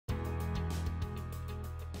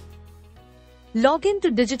Log in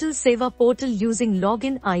to Digital Seva portal using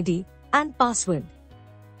login ID and password.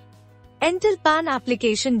 Enter PAN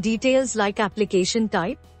application details like application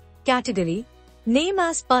type, category, name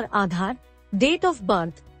as per Aadhaar, date of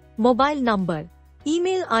birth, mobile number,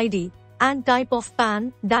 email ID, and type of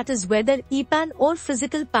PAN, that is whether e-PAN or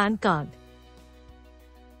physical PAN card.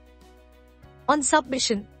 On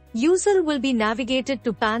submission, user will be navigated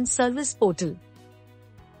to PAN service portal.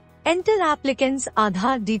 Enter applicant's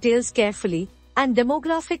Aadhaar details carefully, and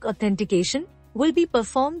demographic authentication will be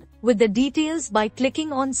performed with the details by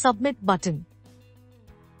clicking on Submit button.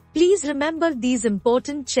 Please remember these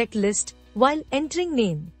important checklist while entering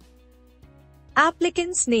name.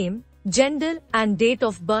 Applicant's name, gender, and date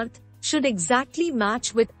of birth should exactly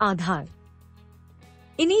match with Aadhaar.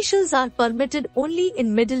 Initials are permitted only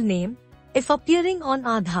in middle name if appearing on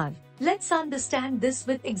Aadhaar. Let's understand this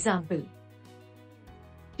with example.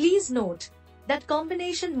 Please note that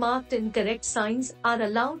combination marked incorrect signs are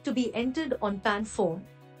allowed to be entered on PAN form.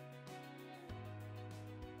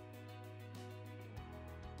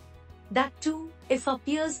 That too, if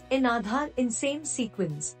appears in Aadhaar in same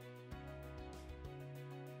sequence.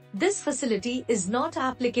 This facility is not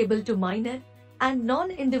applicable to minor and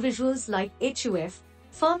non-individuals like HUF,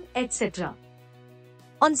 firm, etc.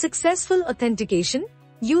 On successful authentication,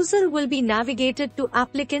 user will be navigated to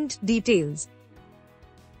applicant details.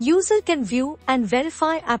 User can view and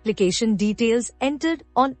verify application details entered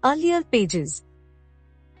on earlier pages.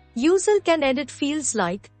 User can edit fields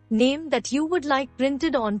like name that you would like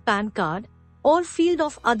printed on PAN card or field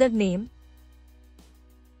of other name.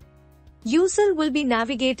 User will be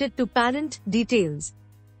navigated to parent details.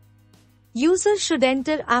 User should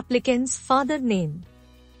enter applicant's father name.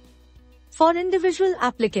 For individual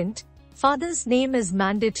applicant, father's name is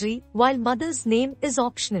mandatory while mother's name is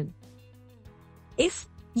optional. If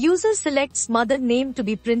user selects mother name to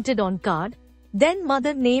be printed on card, then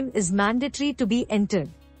mother name is mandatory to be entered.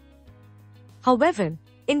 However,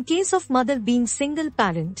 in case of mother being single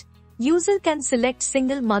parent, user can select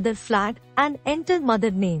single mother flag and enter mother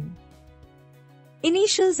name.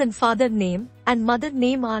 Initials in father name and mother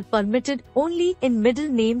name are permitted only in middle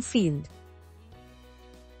name field.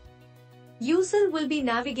 User will be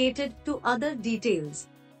navigated to other details.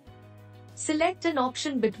 Select an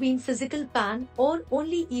option between physical PAN or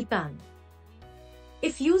only e-PAN.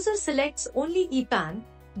 If user selects only e-PAN,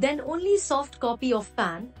 then only soft copy of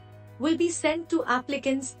PAN will be sent to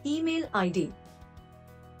applicant's email ID.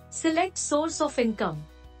 Select source of income,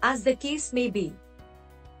 as the case may be.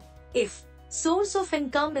 If source of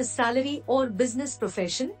income is salary or business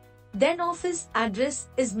profession, then office address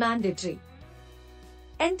is mandatory.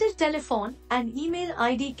 Enter telephone and email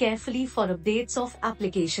ID carefully for updates of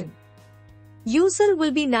application. User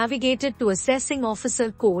will be navigated to assessing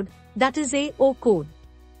officer code, that is AO code.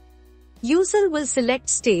 User will select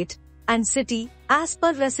state and city as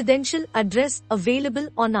per residential address available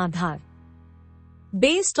on Aadhaar.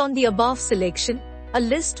 Based on the above selection, a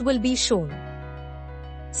list will be shown.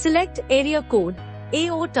 Select area code,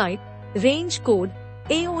 AO type, range code,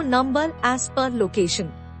 AO number as per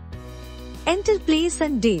location. Enter place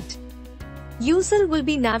and date. User will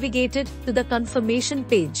be navigated to the confirmation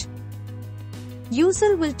page.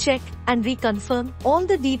 User will check and reconfirm all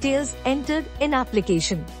the details entered in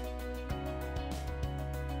application.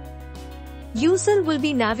 User will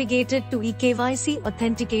be navigated to e-KYC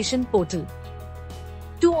authentication portal.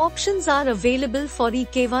 Two options are available for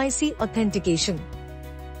e-KYC authentication: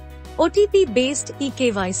 OTP-based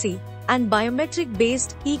e-KYC and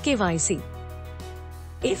biometric-based e-KYC.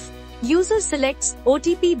 If user selects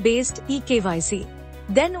OTP-based e-KYC,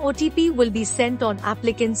 then OTP will be sent on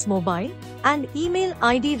applicant's mobile and email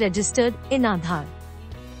ID registered in Aadhaar.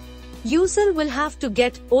 User will have to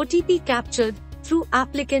get OTP captured through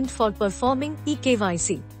applicant for performing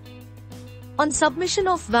e-KYC. On submission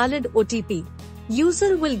of valid OTP,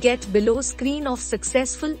 user will get below screen of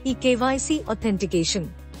successful e-KYC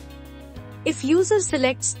authentication. If user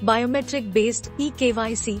selects biometric-based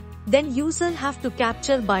e-KYC, then user have to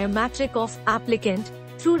capture biometric of applicant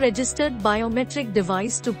through registered biometric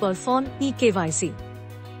device to perform e-KYC.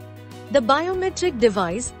 The biometric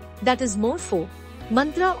device, that is Morpho,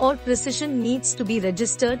 Mantra or Precision, needs to be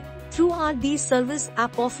registered through RD service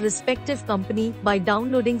app of respective company by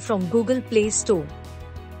downloading from Google Play Store.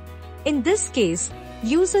 In this case,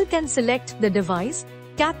 user can select the device,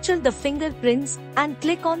 capture the fingerprints and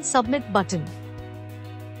click on Submit button.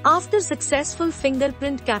 After successful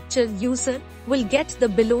fingerprint capture, user will get the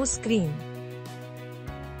below screen.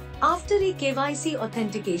 After e-KYC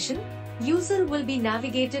authentication, user will be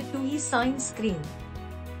navigated to e-sign screen.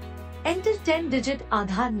 Enter 10-digit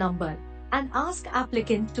Aadhaar number and ask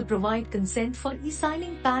applicant to provide consent for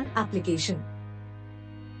e-signing PAN application.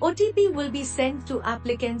 OTP will be sent to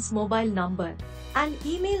applicant's mobile number and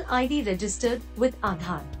email ID registered with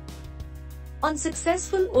Aadhaar. On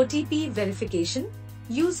successful OTP verification,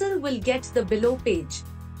 user will get the below page.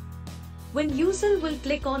 When user will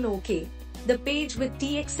click on OK, the page with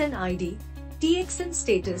TXN ID, TXN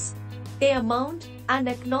status, pay amount and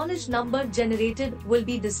acknowledged number generated will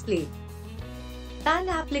be displayed. PAN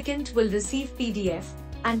applicant will receive PDF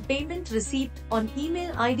and payment receipt on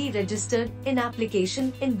email ID registered in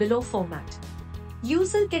application in below format.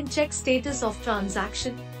 User can check status of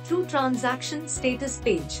transaction through transaction status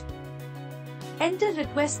page. Enter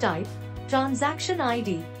request type, transaction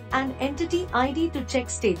ID and entity ID to check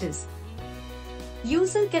status.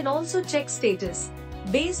 User can also check status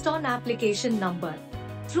based on application number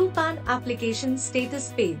through PAN application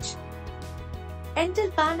status page. Enter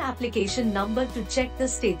PAN application number to check the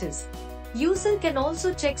status. User can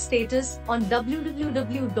also check status on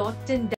www.tin.